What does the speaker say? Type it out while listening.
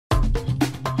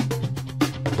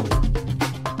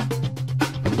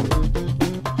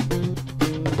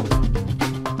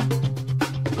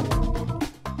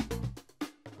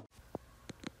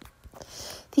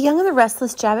The Young and the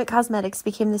Restless Jabbit Cosmetics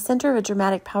became the center of a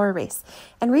dramatic power race,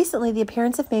 and recently the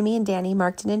appearance of Mamie and Danny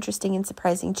marked an interesting and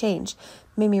surprising change.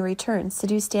 Mamie returns,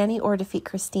 seduce Danny, or defeat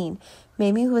Christine.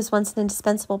 Mamie, who was once an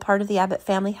indispensable part of the Abbott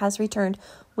family, has returned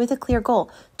with a clear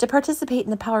goal: to participate in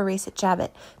the power race at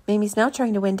Jabbit. Mamie's now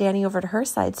trying to win Danny over to her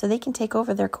side so they can take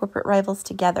over their corporate rivals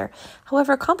together.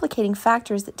 However, a complicating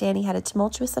factor is that Danny had a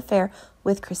tumultuous affair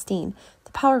with Christine.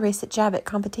 The power race at Jabbit,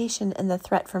 competition, and the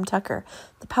threat from Tucker.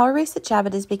 The power race at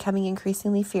Jabbit is becoming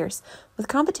increasingly fierce, with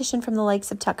competition from the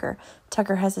likes of Tucker.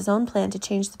 Tucker has his own plan to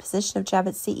change the position of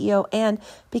Jabbit's CEO and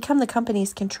become the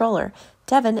company's controller.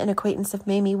 Devin, an acquaintance of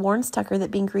Mamie, warns Tucker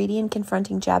that being greedy and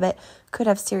confronting Jabbit could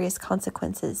have serious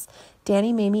consequences.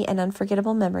 Danny, Mamie, and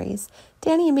unforgettable memories.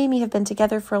 Danny and Mamie have been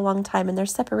together for a long time, and their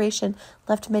separation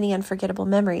left many unforgettable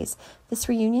memories. This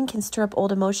reunion can stir up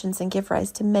old emotions and give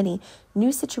rise to many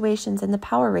new situations in the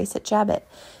power race at Jabbit.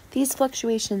 These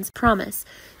fluctuations promise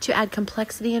to add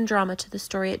complexity and drama to the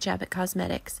story at Jabbit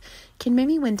Cosmetics. Can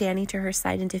Mamie win Danny to her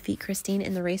side and defeat Christine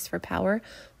in the race for power?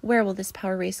 Where will this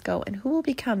power race go, and who will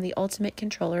become the ultimate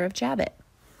controller of Jabbit?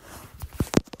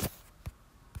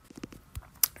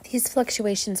 These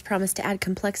fluctuations promise to add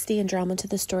complexity and drama to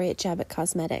the story at Jabbit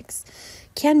Cosmetics.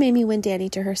 Can Mamie win Danny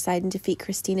to her side and defeat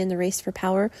Christine in the race for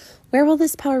power? Where will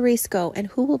this power race go, and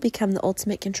who will become the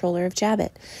ultimate controller of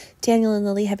Jabbit? Daniel and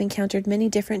Lily have encountered many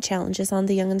different challenges on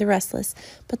The Young and the Restless,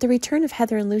 but the return of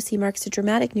Heather and Lucy marks a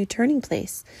dramatic new turning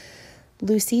place.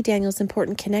 Lucy, Daniel's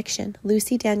important connection.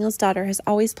 Lucy, Daniel's daughter, has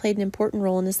always played an important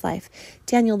role in his life.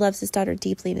 Daniel loves his daughter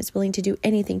deeply and is willing to do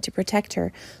anything to protect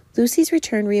her. Lucy's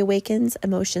return reawakens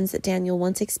emotions that Daniel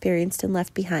once experienced and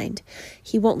left behind.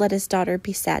 He won't let his daughter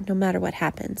be sad no matter what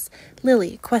happens.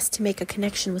 Lily, quest to make a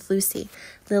connection with Lucy.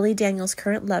 Lily, Daniel's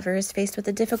current lover, is faced with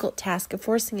the difficult task of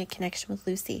forcing a connection with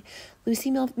Lucy.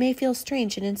 Lucy may feel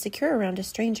strange and insecure around a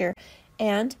stranger,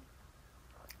 and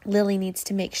Lily needs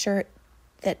to make sure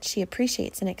that she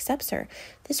appreciates and accepts her.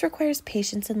 This requires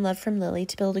patience and love from Lily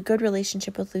to build a good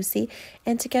relationship with Lucy,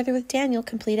 and together with Daniel,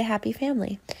 complete a happy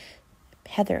family.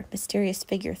 Heather, mysterious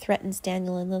figure, threatens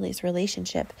Daniel and Lily's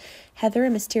relationship. Heather, a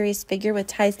mysterious figure with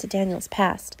ties to Daniel's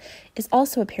past, is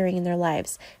also appearing in their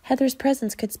lives. Heather's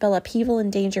presence could spell upheaval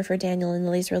and danger for Daniel and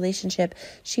Lily's relationship.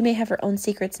 She may have her own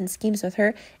secrets and schemes with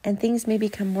her, and things may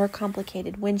become more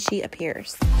complicated when she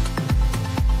appears.